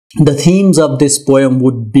The themes of this poem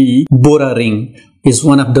would be Bora Ring is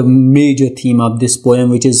one of the major theme of this poem,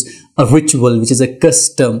 which is a ritual, which is a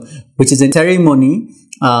custom, which is a ceremony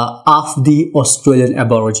of the Australian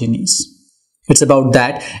Aborigines. It's about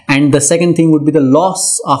that. And the second thing would be the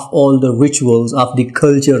loss of all the rituals of the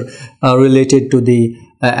culture related to the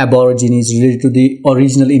Aborigines, related to the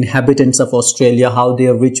original inhabitants of Australia, how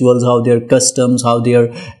their rituals, how their customs, how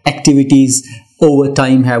their activities over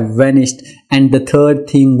time have vanished. And the third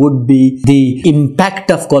thing would be the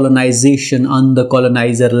impact of colonization on the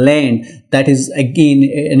colonizer land. That is again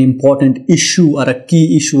an important issue or a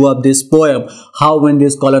key issue of this poem. How when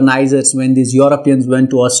these colonizers, when these Europeans went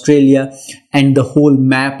to Australia and the whole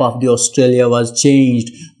map of the Australia was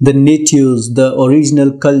changed, the natives, the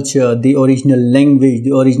original culture, the original language,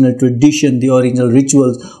 the original tradition, the original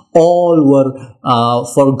rituals, all were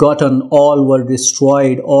forgotten, all were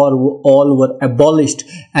destroyed, all were abolished,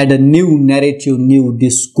 and a new narrative, new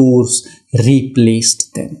discourse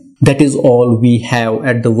replaced them. That is all we have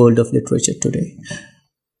at the world of literature today.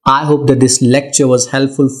 I hope that this lecture was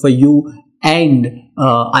helpful for you, and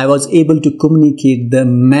I was able to communicate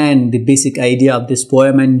the basic idea of this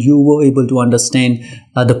poem, and you were able to understand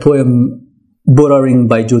the poem Bora Ring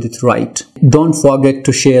by Judith Wright. Don't forget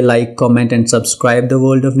to share, like, comment and subscribe the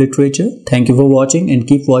World of Literature. Thank you for watching, and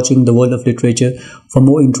keep watching the World of Literature for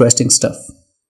more interesting stuff.